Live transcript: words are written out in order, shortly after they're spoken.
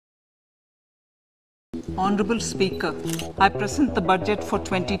Honorable Speaker, I present the budget for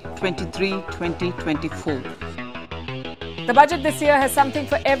 2023-2024. The budget this year has something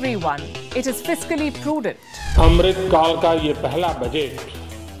for everyone. It is fiscally prudent. अमृत काल का ये पहला budget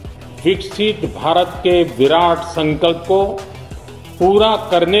विकसित भारत के विराट संकल्प को पूरा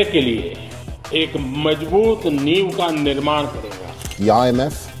करने के लिए एक मजबूत नींव का निर्माण करेगा. The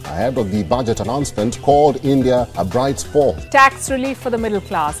IMF, ahead of the budget announcement, called India a bright spot. Tax relief for the middle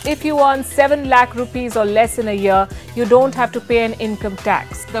class. If you earn 7 lakh rupees or less in a year, you don't have to pay an income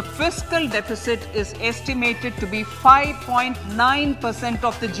tax. The fiscal deficit is estimated to be 5.9%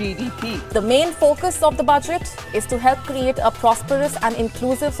 of the GDP. The main focus of the budget is to help create a prosperous and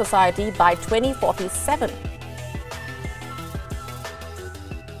inclusive society by 2047.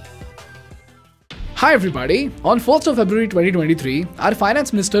 Hi everybody, on 1st of February 2023, our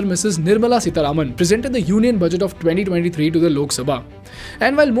Finance Minister Mrs. Nirmala Sitharaman presented the Union Budget of 2023 to the Lok Sabha.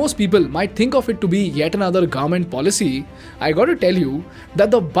 And while most people might think of it to be yet another government policy, I got to tell you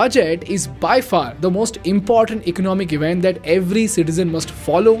that the budget is by far the most important economic event that every citizen must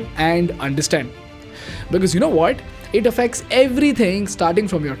follow and understand. Because you know what? It affects everything starting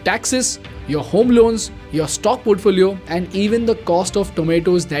from your taxes, your home loans, your stock portfolio, and even the cost of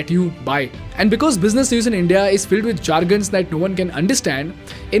tomatoes that you buy. And because business news in India is filled with jargons that no one can understand,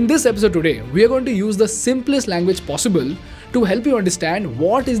 in this episode today, we are going to use the simplest language possible to help you understand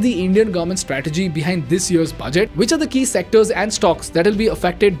what is the Indian government strategy behind this year's budget, which are the key sectors and stocks that will be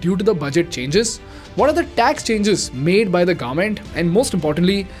affected due to the budget changes, what are the tax changes made by the government, and most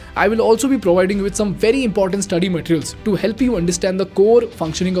importantly, I will also be providing you with some very important study materials to help you understand the core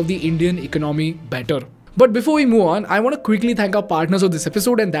functioning of the Indian economy better. But before we move on, I want to quickly thank our partners of this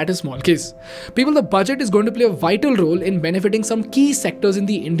episode, and that is Small Case. People, the budget is going to play a vital role in benefiting some key sectors in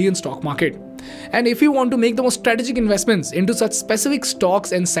the Indian stock market. And if you want to make the most strategic investments into such specific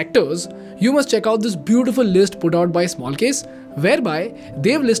stocks and sectors, you must check out this beautiful list put out by Small Case, whereby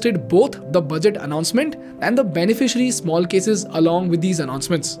they've listed both the budget announcement and the beneficiary small cases along with these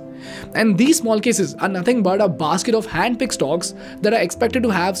announcements. And these small cases are nothing but a basket of hand-picked stocks that are expected to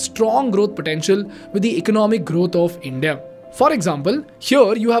have strong growth potential with the economic growth of India. For example,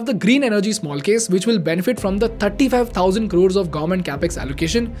 here you have the green energy small case, which will benefit from the 35,000 crores of government capex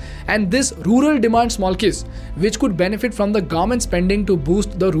allocation, and this rural demand small case, which could benefit from the government spending to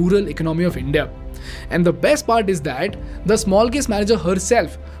boost the rural economy of India. And the best part is that the small case manager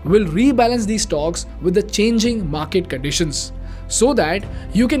herself will rebalance these stocks with the changing market conditions, so that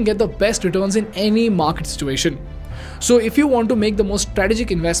you can get the best returns in any market situation. So if you want to make the most strategic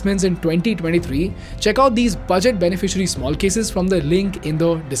investments in 2023, check out these budget beneficiary small cases from the link in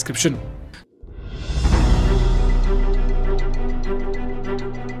the description.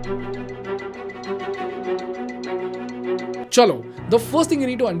 Chalo, the first thing you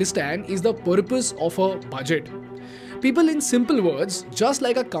need to understand is the purpose of a budget. People, in simple words, just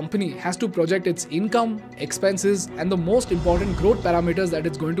like a company has to project its income, expenses, and the most important growth parameters that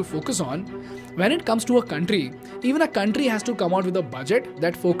it's going to focus on, when it comes to a country, even a country has to come out with a budget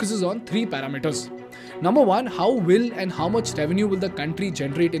that focuses on 3 parameters. Number 1, how will and how much revenue will the country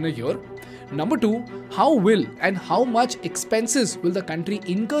generate in a year? Number 2, how will and how much expenses will the country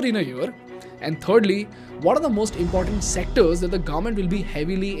incur in a year? And thirdly, what are the most important sectors that the government will be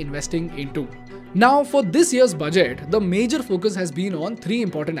heavily investing into? Now, for this year's budget, the major focus has been on 3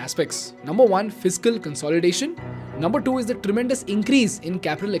 important aspects. Number 1, fiscal consolidation. Number 2 is the tremendous increase in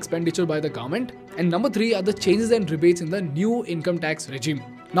capital expenditure by the government. And number 3 are the changes and rebates in the new income tax regime.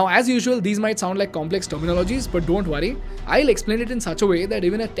 Now, as usual, these might sound like complex terminologies, but don't worry, I'll explain it in such a way that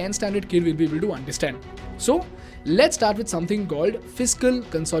even a 10th standard kid will be able to understand. So, let's start with something called fiscal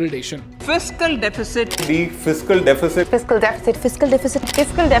consolidation. Fiscal deficit. The fiscal deficit. Fiscal deficit. Fiscal deficit.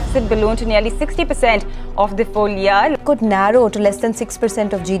 Fiscal deficit ballooned to nearly 60% of the full year. Could narrow to less than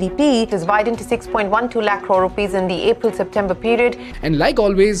 6% of GDP. It is widened to 6.12 lakh crore rupees in the April-September period. And like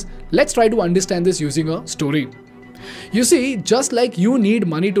always, let's try to understand this using a story. You see, just like you need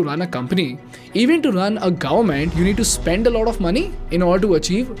money to run a company, even to run a government, you need to spend a lot of money in order to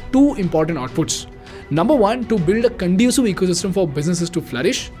achieve 2 important outputs. Number 1, to build a conducive ecosystem for businesses to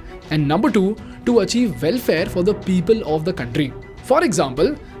flourish, and number 2, to achieve welfare for the people of the country. For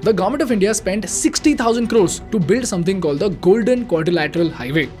example, the government of India spent 60,000 crores to build something called the Golden Quadrilateral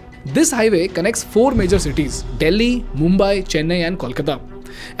Highway. This highway connects 4 major cities: Delhi, Mumbai, Chennai and Kolkata.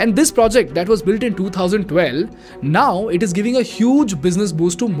 And this project that was built in 2012, now it is giving a huge business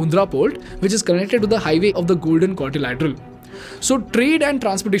boost to Mundra Port, which is connected to the highway of the Golden Quadrilateral. So trade and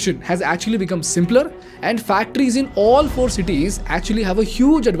transportation has actually become simpler, and factories in all 4 cities actually have a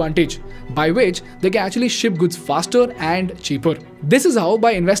huge advantage by which they can actually ship goods faster and cheaper. This is how,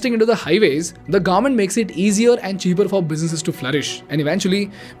 by investing into the highways, the government makes it easier and cheaper for businesses to flourish. And eventually,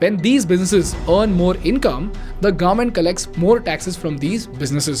 when these businesses earn more income, the government collects more taxes from these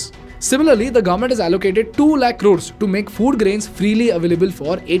businesses. Similarly, the government has allocated 2 lakh crores to make food grains freely available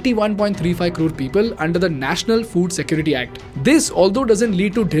for 81.35 crore people under the National Food Security Act. This, although doesn't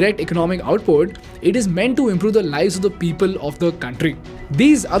lead to direct economic output, it is meant to improve the lives of the people of the country.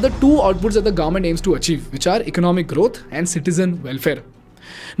 These are the 2 outputs that the government aims to achieve, which are economic growth and citizen welfare.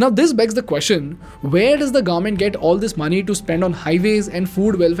 Now this begs the question, where does the government get all this money to spend on highways and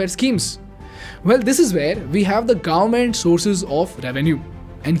food welfare schemes? Well, this is where we have the government sources of revenue.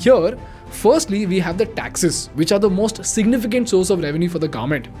 And here, firstly, we have the taxes, which are the most significant source of revenue for the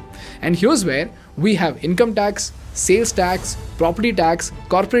government. And here's where we have income tax, sales tax, property tax,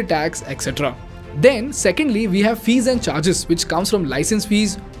 corporate tax, etc. Then, secondly, we have fees and charges, which comes from license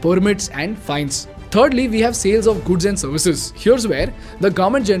fees, permits and fines. Thirdly, we have sales of goods and services. Here's where the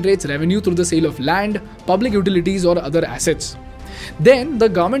government generates revenue through the sale of land, public utilities or other assets. Then, the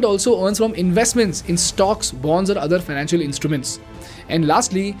government also earns from investments in stocks, bonds or other financial instruments. And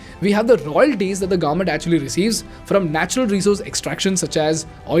lastly, we have the royalties that the government actually receives from natural resource extraction such as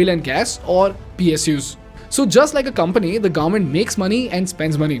oil and gas or PSUs. So just like a company, the government makes money and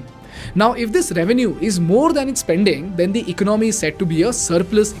spends money. Now, if this revenue is more than its spending, then the economy is said to be a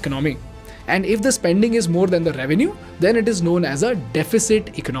surplus economy. And if the spending is more than the revenue, then it is known as a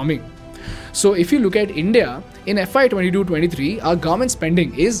deficit economy. So if you look at India, in FY 22-23, our government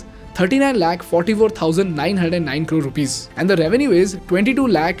spending is 39,44,909 crore rupees and the revenue is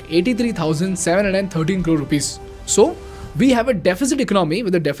 22,83,713 crore rupees. So we have a deficit economy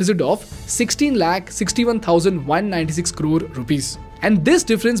with a deficit of 16,61,196 crore rupees. And this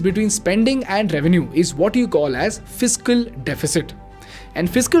difference between spending and revenue is what you call as fiscal deficit. And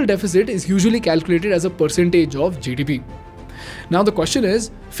fiscal deficit is usually calculated as a percentage of GDP. Now the question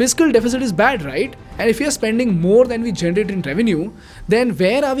is, fiscal deficit is bad, right? And if we are spending more than we generate in revenue, then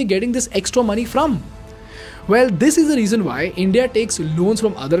where are we getting this extra money from? Well, this is the reason why India takes loans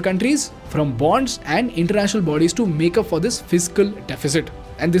from other countries, from bonds and international bodies to make up for this fiscal deficit.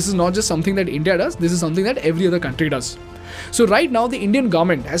 And this is not just something that India does, this is something that every other country does. So right now, the Indian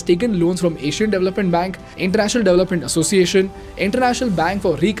government has taken loans from Asian Development Bank, International Development Association, International Bank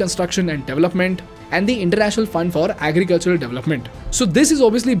for Reconstruction and Development, and the International Fund for Agricultural Development. So this is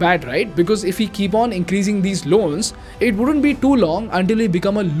obviously bad, right? Because if we keep on increasing these loans, it wouldn't be too long until we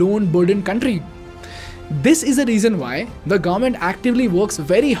become a loan burdened country. This is the reason why the government actively works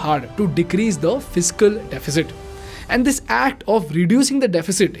very hard to decrease the fiscal deficit. And this act of reducing the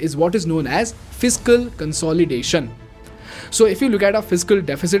deficit is what is known as fiscal consolidation. So if you look at our fiscal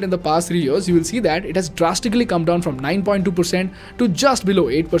deficit in the past 3 years, you will see that it has drastically come down from 9.2% to just below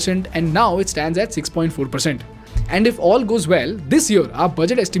 8% and now it stands at 6.4%. And if all goes well, this year our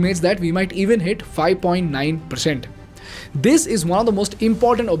budget estimates that we might even hit 5.9%. This is one of the most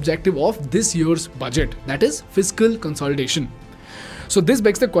important objectives of this year's budget, that is fiscal consolidation. So this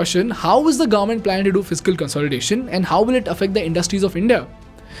begs the question, how is the government planning to do fiscal consolidation and how will it affect the industries of India?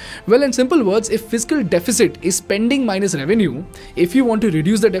 Well, in simple words, if fiscal deficit is spending minus revenue, if you want to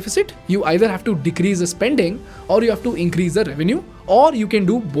reduce the deficit, you either have to decrease the spending or you have to increase the revenue, or you can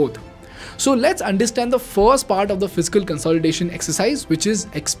do both. So let's understand the first part of the fiscal consolidation exercise, which is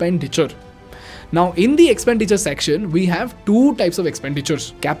expenditure. Now, in the expenditure section, we have 2 types of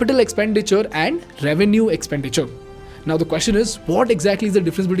expenditures, capital expenditure and revenue expenditure. Now, the question is, what exactly is the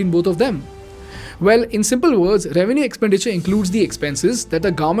difference between both of them? Well, in simple words, revenue expenditure includes the expenses that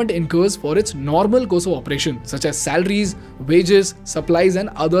the government incurs for its normal course of operation, such as salaries, wages, supplies, and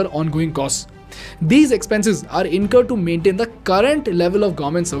other ongoing costs. These expenses are incurred to maintain the current level of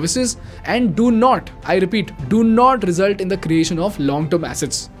government services and do not, I repeat, do not result in the creation of long-term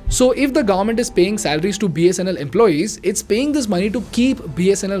assets. So if the government is paying salaries to BSNL employees, it's paying this money to keep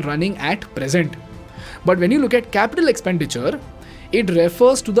BSNL running at present. But when you look at capital expenditure, it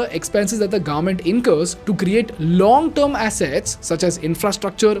refers to the expenses that the government incurs to create long-term assets such as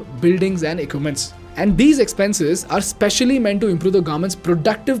infrastructure, buildings and equipments. And these expenses are specially meant to improve the government's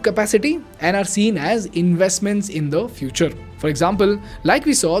productive capacity and are seen as investments in the future. For example, like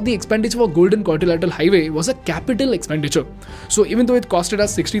we saw, the expenditure for Golden Quadrilateral Highway was a capital expenditure. So even though it costed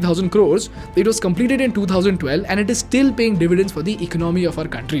us 60,000 crores, it was completed in 2012 and it is still paying dividends for the economy of our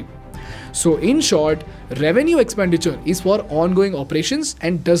country. So in short, revenue expenditure is for ongoing operations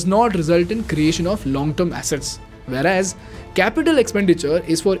and does not result in creation of long-term assets. whereas capital expenditure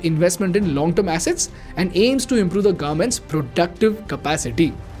is for investment in long-term assets and aims to improve the government's productive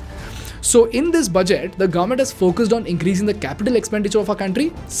capacity. So in this budget, the government has focused on increasing the capital expenditure of our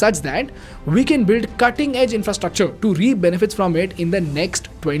country such that we can build cutting-edge infrastructure to reap benefits from it in the next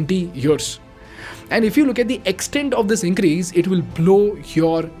 20 years. And if you look at the extent of this increase, it will blow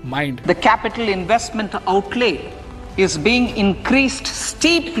your mind. The capital investment outlay is being increased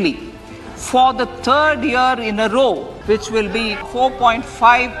steeply for the third year in a row, which will be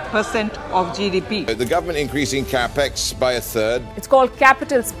 4.5% of GDP. The government increasing capex by a third. It's called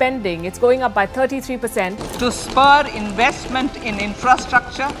capital spending. It's going up by 33%. To spur investment in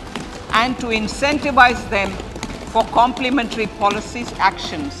infrastructure and to incentivize them for complementary policies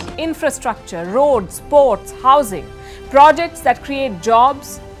actions. Infrastructure, roads, ports, housing, projects that create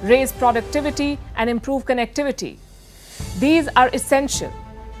jobs, raise productivity and improve connectivity. These are essential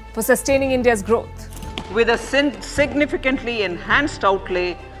for sustaining India's growth. With a significantly enhanced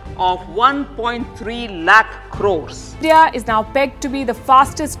outlay of 1.3 lakh crores. India is now pegged to be the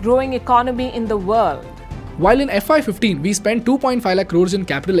fastest growing economy in the world. While in FY15 we spent 2.5 lakh crores in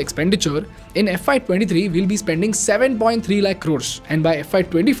capital expenditure, in FY23 we'll be spending 7.3 lakh crores and by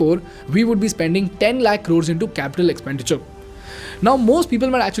FY24 we would be spending 10 lakh crores into capital expenditure. Now most people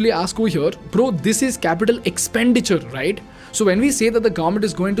might actually ask over here, bro, this is capital expenditure, right? So when we say that the government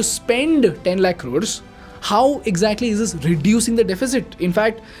is going to spend 10 lakh crores, how exactly is this reducing the deficit? In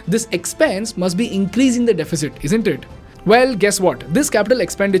fact, this expense must be increasing the deficit, isn't it? Well, guess what? This capital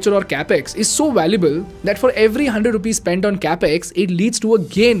expenditure or capex is so valuable that for every 100 rupees spent on capex, it leads to a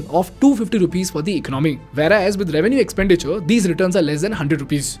gain of 250 rupees for the economy. Whereas with revenue expenditure, these returns are less than 100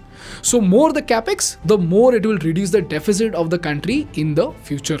 rupees. So more the capex, the more it will reduce the deficit of the country in the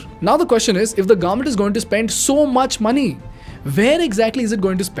future. Now the question is, if the government is going to spend so much money, where exactly is it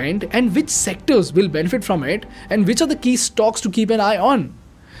going to spend and which sectors will benefit from it and which are the key stocks to keep an eye on?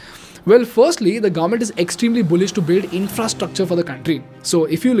 Well, firstly, the government is extremely bullish to build infrastructure for the country. So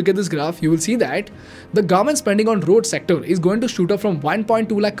if you look at this graph, you will see that the government spending on road sector is going to shoot up from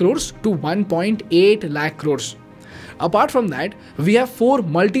 1.2 lakh crores to 1.8 lakh crores. Apart from that, we have 4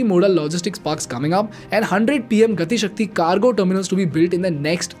 multimodal logistics parks coming up and 100 PM Gati Shakti cargo terminals to be built in the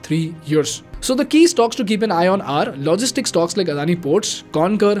next 3 years. So the key stocks to keep an eye on are logistics stocks like Adani Ports,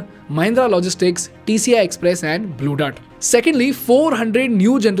 Concur, Mahindra Logistics, TCI Express and Blue Dart. Secondly, 400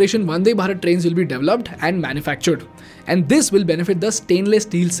 new generation Vande Bharat trains will be developed and manufactured, and this will benefit the stainless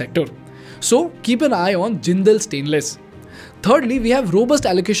steel sector. So keep an eye on Jindal Stainless. Thirdly, we have robust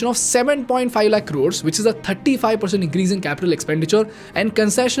allocation of 7.5 lakh crores, which is a 35% increase in capital expenditure and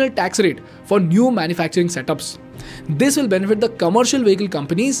concessional tax rate for new manufacturing setups. This will benefit the commercial vehicle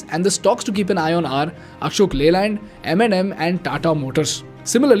companies, and the stocks to keep an eye on are Ashok Leyland, M&M and Tata Motors.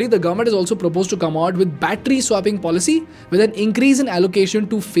 Similarly, the government has also proposed to come out with battery swapping policy with an increase in allocation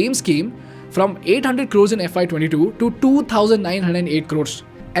to FAME scheme from 800 crores in FY22 to 2,908 crores.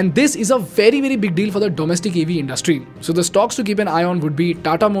 And this is a very big deal for the domestic EV industry. So the stocks to keep an eye on would be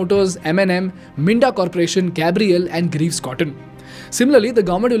Tata Motors, M&M, Minda Corporation, Gabriel and Greaves Cotton. Similarly, the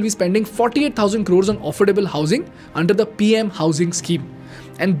government will be spending 48,000 crores on affordable housing under the PM Housing Scheme.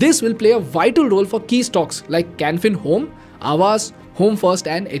 And this will play a vital role for key stocks like Canfin Home, Awas, Home First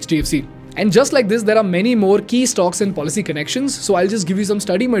and HDFC. And just like this, there are many more key stocks and policy connections. So I'll just give you some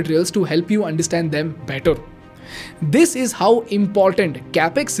study materials to help you understand them better. This is how important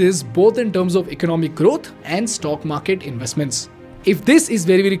capex is both in terms of economic growth and stock market investments. If this is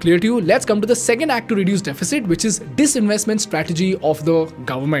very clear to you, let's come to the second act to reduce deficit, which is disinvestment strategy of the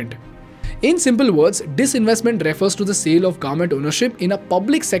government. In simple words, disinvestment refers to the sale of government ownership in a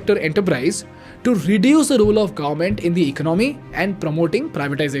public sector enterprise to reduce the role of government in the economy and promoting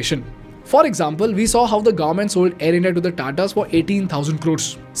privatization. For example, we saw how the government sold Air India to the Tatas for 18,000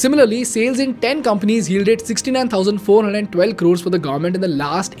 crores. Similarly, sales in 10 companies yielded 69,412 crores for the government in the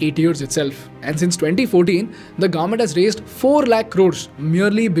last 8 years itself. And since 2014, the government has raised 4 lakh crores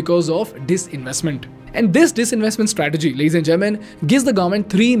merely because of disinvestment. And this disinvestment strategy, ladies and gentlemen, gives the government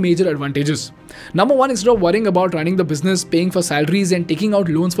 3 major advantages. Number 1, instead of worrying about running the business, paying for salaries and taking out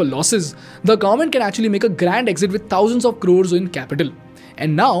loans for losses, the government can actually make a grand exit with thousands of crores in capital.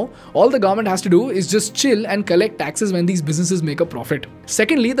 And now, all the government has to do is just chill and collect taxes when these businesses make a profit.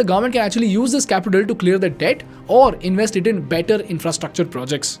 Secondly, the government can actually use this capital to clear the debt or invest it in better infrastructure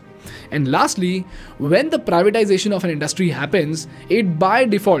projects. And lastly, when the privatization of an industry happens, it by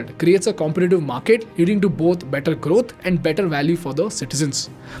default creates a competitive market leading to both better growth and better value for the citizens.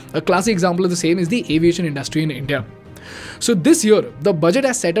 A classic example of the same is the aviation industry in India. So this year, the budget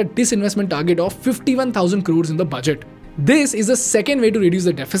has set a disinvestment target of 51,000 crores in the budget. This is the second way to reduce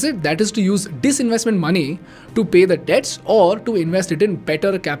the deficit, that is to use disinvestment money to pay the debts or to invest it in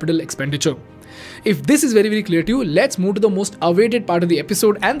better capital expenditure. If this is very, very clear to you, let's move to the most awaited part of the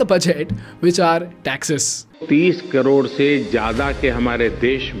episode and the budget, which are taxes. 30 crore से ज्यादा के हमारे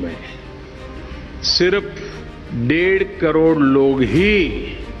देश में सिर्फ 1.5 करोड़ लोग ही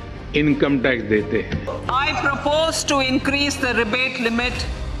income tax देते हैं. I propose to increase the rebate limit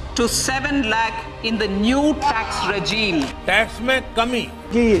to 7 lakh in the new tax regime. Tax में कमी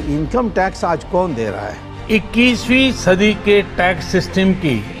कि इनकम टैक्स आज कौन दे रहा है? 21वीं सदी के टैक्स सिस्टम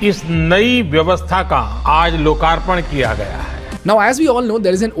की इस नई व्यवस्था का आज लोकार्पण किया गया है. Now, as we all know,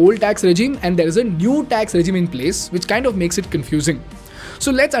 there is an old tax regime and there is a new tax regime in place, which kind of makes it confusing.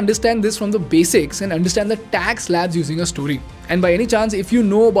 So let's understand this from the basics and understand the tax slabs using a story. And by any chance, if you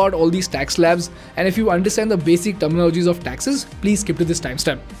know about all these tax slabs and if you understand the basic terminologies of taxes, please skip to this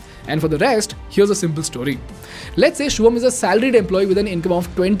timestamp. And for the rest, here's a simple story. Let's say Shubham is a salaried employee with an income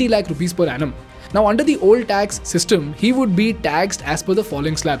of 20 lakh rupees per annum. Now, under the old tax system, he would be taxed as per the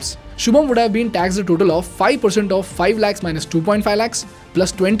following slabs. Shubham would have been taxed a total of 5% of 5 lakhs minus 2.5 lakhs,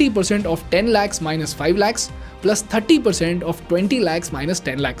 plus 20% of 10 lakhs minus 5 lakhs, plus 30% of 20 lakhs minus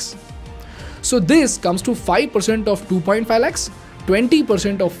 10 lakhs. So this comes to 5% of 2.5 lakhs,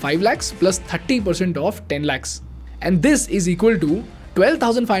 20% of 5 lakhs, plus 30% of 10 lakhs. And this is equal to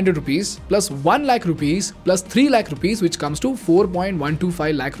 12,500 rupees plus 1 lakh rupees plus 3 lakh rupees, which comes to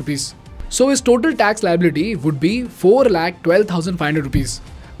 4.125 lakh rupees. So his total tax liability would be 4,12,500 rupees.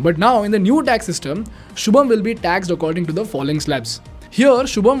 But now in the new tax system, Shubham will be taxed according to the following slabs. Here,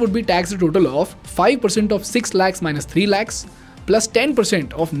 Shubham would be taxed a total of 5% of 6 lakhs minus 3 lakhs, plus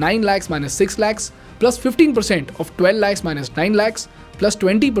 10% of 9 lakhs minus 6 lakhs, plus 15% of 12 lakhs minus 9 lakhs, plus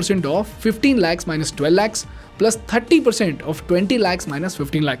 20% of 15 lakhs minus 12 lakhs, plus 30% of 20 lakhs minus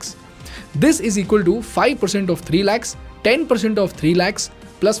 15 lakhs. This is equal to 5% of 3 lakhs, 10% of 3 lakhs,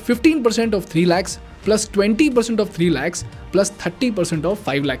 plus 15% of 3 lakhs, plus 20% of 3 lakhs, plus 30% of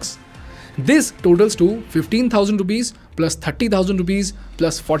 5 lakhs. This totals to 15,000 rupees, plus 30,000 rupees,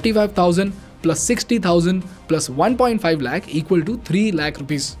 plus 45,000, plus 60,000, plus 1.5 lakh equal to 3 lakh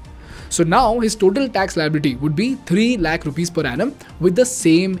rupees. So now his total tax liability would be 3 lakh rupees per annum with the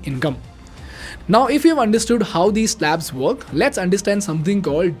same income. Now, if you have understood how these slabs work, let's understand something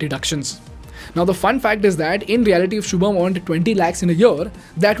called deductions. Now, the fun fact is that in reality, if Shubham earned 20 lakhs in a year,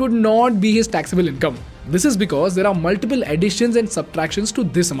 that would not be his taxable income. This is because there are multiple additions and subtractions to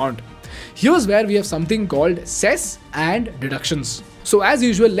this amount. Here's where we have something called cess and deductions. So as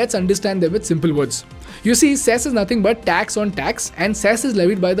usual, let's understand them with simple words. You see, cess is nothing but tax on tax, and cess is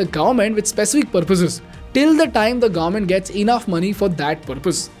levied by the government with specific purposes till the time the government gets enough money for that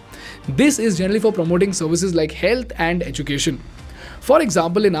purpose. This is generally for promoting services like health and education. For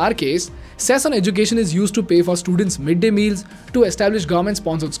example, in our case, cess on education is used to pay for students' midday meals, to establish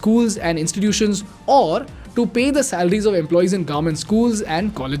government-sponsored schools and institutions, or to pay the salaries of employees in government schools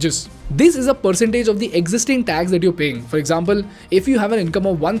and colleges. This is a percentage of the existing tax that you're paying. For example, if you have an income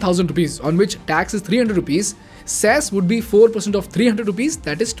of 1,000 rupees on which tax is 300 rupees, cess would be 4% of 300 rupees,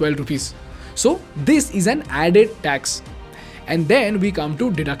 that is 12 rupees. So this is an added tax. And then we come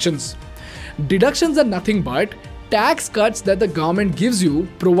to deductions. Deductions are nothing but tax cuts that the government gives you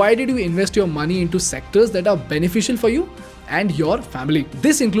provided you invest your money into sectors that are beneficial for you and your family.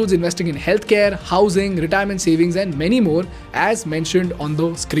 This includes investing in healthcare, housing, retirement savings, and many more as mentioned on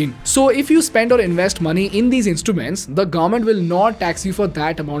the screen. So if you spend or invest money in these instruments, the government will not tax you for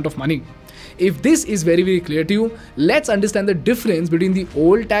that amount of money. If this is very, very clear to you, let's understand the difference between the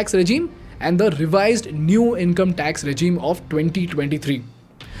old tax regime and the revised new income tax regime of 2023.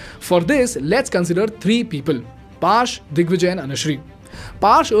 For this, let's consider 3 people: Parsh, Digvijay and Anushri.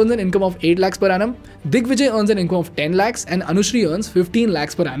 Parsh earns an income of 8 lakhs per annum, Digvijay earns an income of 10 lakhs and Anushri earns 15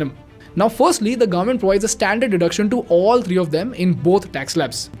 lakhs per annum. Now firstly, the government provides a standard deduction to all 3 of them in both tax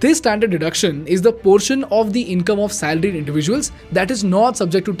slabs. This standard deduction is the portion of the income of salaried individuals that is not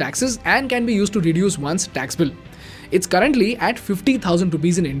subject to taxes and can be used to reduce one's tax bill. It's currently at 50,000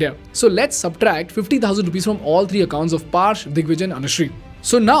 rupees in India. So let's subtract 50,000 rupees from all 3 accounts of Parsh, Digvijay and Anushri.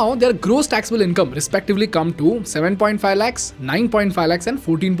 So now their gross taxable income respectively come to 7.5 lakhs, 9.5 lakhs and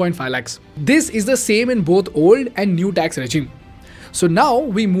 14.5 lakhs. This is the same in both old and new tax regime. So now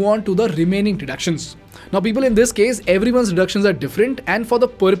we move on to the remaining deductions. Now people, in this case, everyone's deductions are different, and for the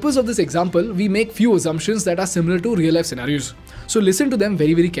purpose of this example, we make few assumptions that are similar to real life scenarios. So listen to them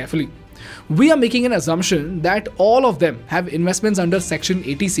very, very carefully. We are making an assumption that all of them have investments under Section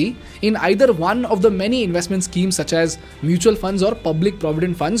 80C in either one of the many investment schemes such as mutual funds or public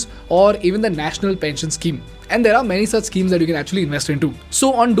provident funds or even the national pension scheme. And there are many such schemes that you can actually invest into.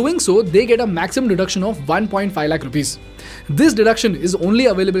 So on doing so, they get a maximum deduction of 1.5 lakh rupees. This deduction is only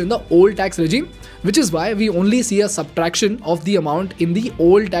available in the old tax regime, which is why we only see a subtraction of the amount in the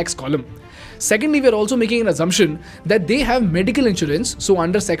old tax column. Secondly, we are also making an assumption that they have medical insurance, so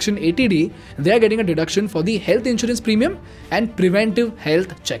under Section 80D, they are getting a deduction for the health insurance premium and preventive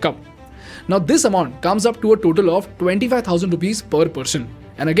health checkup. Now this amount comes up to a total of 25,000 rupees per person.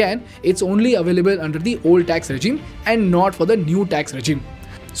 And again, it's only available under the old tax regime and not for the new tax regime.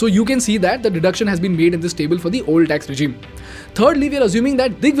 So you can see that the deduction has been made in this table for the old tax regime. Thirdly, we are assuming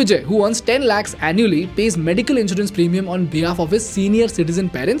that Digvijay, who earns 10 lakhs annually, pays medical insurance premium on behalf of his senior citizen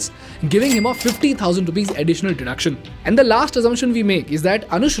parents, giving him a 50,000 rupees additional deduction. And the last assumption we make is that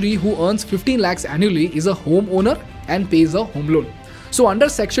Anushri, who earns 15 lakhs annually, is a homeowner and pays a home loan. So under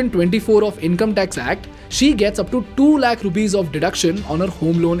Section 24 of Income Tax Act, she gets up to 2 lakh rupees of deduction on her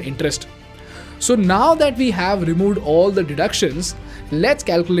home loan interest. So now that we have removed all the deductions, let's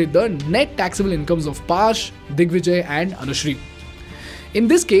calculate the net taxable incomes of Parsh, Digvijay and Anushri. In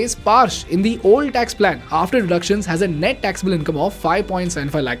this case, Parsh in the old tax plan after deductions has a net taxable income of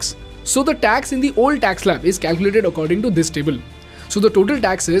 5.75 lakhs. So the tax in the old tax slab is calculated according to this table. So the total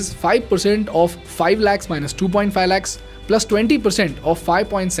tax is 5% of 5 lakhs minus 2.5 lakhs plus 20% of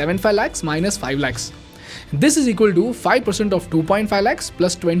 5.75 lakhs minus 5 lakhs. This is equal to 5% of 2.5 lakhs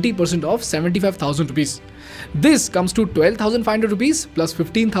plus 20% of 75,000 rupees. This comes to 12,500 rupees plus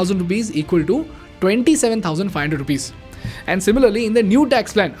 15,000 rupees equal to 27,500 rupees. And similarly, in the new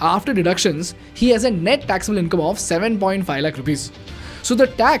tax plan, after deductions, he has a net taxable income of 7.5 lakh rupees. So the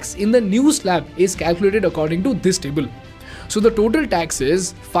tax in the new slab is calculated according to this table. So the total tax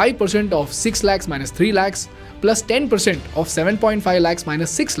is 5% of 6 lakhs minus 3 lakhs plus 10% of 7.5 lakhs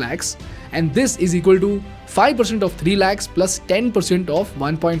minus 6 lakhs, and this is equal to 5% of 3 lakhs plus 10% of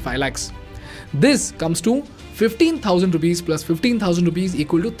 1.5 lakhs. This comes to 15,000 rupees plus 15,000 rupees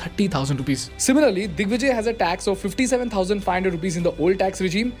equal to 30,000 rupees. Similarly, Digvijay has a tax of 57,500 rupees in the old tax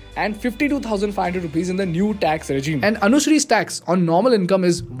regime and 52,500 rupees in the new tax regime. And Anushri's tax on normal income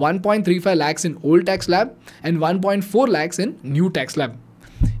is 1.35 lakhs in old tax slab and 1.4 lakhs in new tax slab.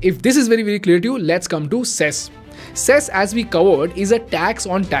 If this is very clear to you, let's come to cess. Cess, as we covered, is a tax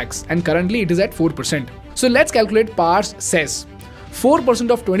on tax and currently it is at 4%. So let's calculate Par's cess.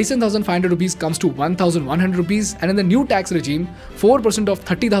 4% of 27,500 rupees comes to 1,100 rupees, and in the new tax regime, 4% of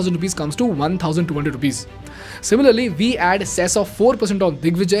 30,000 rupees comes to 1,200 rupees. Similarly, we add cess of 4% on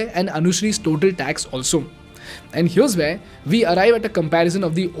Digvijay and Anushri's total tax also. And here's where we arrive at a comparison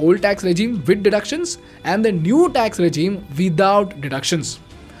of the old tax regime with deductions and the new tax regime without deductions.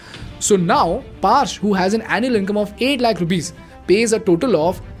 So now, Parsh, who has an annual income of 8 lakh rupees, pays a total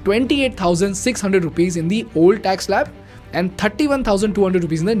of 28,600 rupees in the old tax slab and 31,200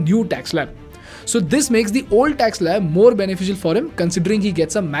 rupees in the new tax slab. So this makes the old tax slab more beneficial for him, considering he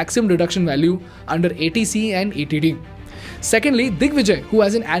gets a maximum deduction value under 80C and 80D. Secondly, Digvijay, who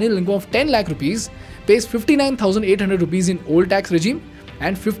has an annual income of 10 lakh rupees, pays 59,800 rupees in old tax regime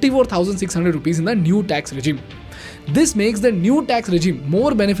and 54,600 rupees in the new tax regime. This makes the new tax regime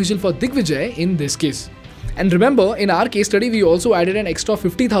more beneficial for Digvijay in this case. And remember, in our case study, we also added an extra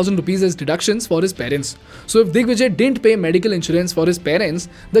 50,000 rupees as deductions for his parents. So if Digvijay didn't pay medical insurance for his parents,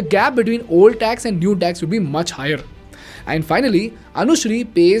 the gap between old tax and new tax would be much higher. And finally,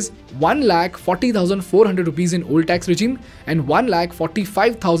 Anushri pays 1,40,400 rupees in old tax regime and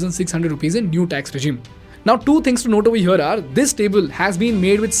 1,45,600 rupees in new tax regime. Now, two things to note over here are, this table has been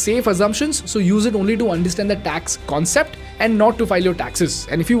made with safe assumptions, so use it only to understand the tax concept and not to file your taxes.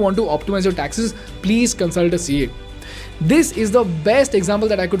 And if you want to optimize your taxes, please consult a CA. This is the best example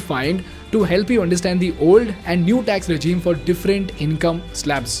that I could find to help you understand the old and new tax regime for different income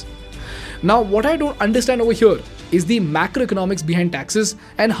slabs. Now, what I don't understand over here is the macroeconomics behind taxes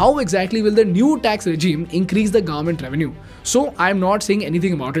and how exactly will the new tax regime increase the government revenue. So I'm not saying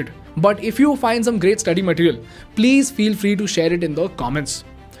anything about it. But if you find some great study material, please feel free to share it in the comments.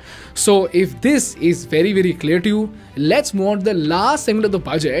 So if this is very clear to you, let's move on to the last segment of the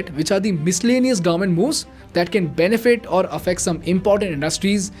budget, which are the miscellaneous government moves that can benefit or affect some important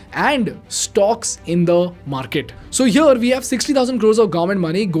industries and stocks in the market. So here we have 60,000 crores of government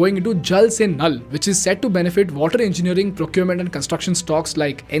money going into Jal Se Nal, which is set to benefit water engineering, procurement and construction stocks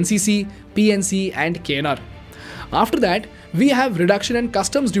like NCC, PNC and KNR. After that, we have reduction in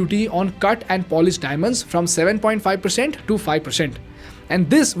customs duty on cut and polished diamonds from 7.5% to 5%. And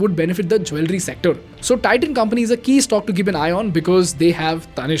this would benefit the jewelry sector. So Titan Company is a key stock to keep an eye on because they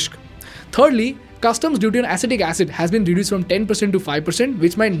have Tanishq. Thirdly, customs duty on acetic acid has been reduced from 10% to 5%,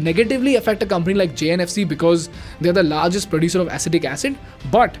 which might negatively affect a company like JNFC because they are the largest producer of acetic acid,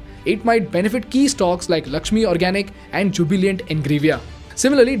 but it might benefit key stocks like Lakshmi Organic and Jubilant Ingrevia.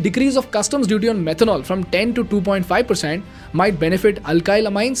 Similarly, decrease of customs duty on methanol from 10 to 2.5% might benefit Alkyl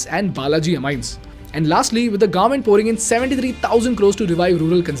Amines and Balaji Amines. And lastly, with the government pouring in 73,000 crores to revive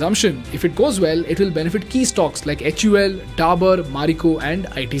rural consumption, if it goes well, it will benefit key stocks like HUL, Dabur, Marico and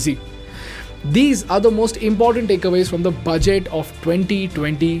ITC. These are the most important takeaways from the budget of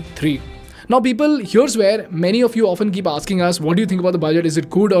 2023. Now people, here's where many of you often keep asking us, what do you think about the budget? Is it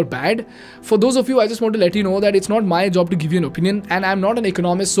good or bad? For those of you, I just want to let you know that it's not my job to give you an opinion, and I'm not an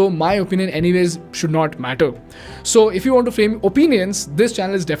economist, so my opinion anyways should not matter. So if you want to frame opinions, this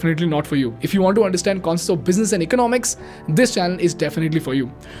channel is definitely not for you. If you want to understand concepts of business and economics, this channel is definitely for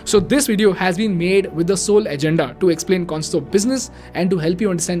you. So this video has been made with the sole agenda to explain concepts of business and to help you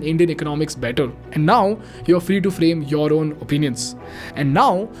understand Indian economics better. And now you're free to frame your own opinions. And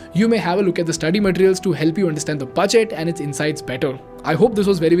now you may have a look at the study materials to help you understand the budget and its insights better. I hope this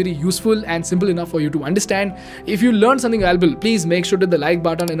was very useful and simple enough for you to understand. If you learned something valuable, please make sure to hit the like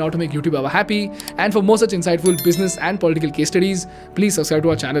button and how to make YouTube ever happy. And for more such insightful business and political case studies, please subscribe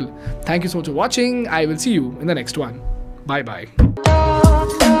to our channel. Thank you so much for watching. I will see you in the next one. Bye bye.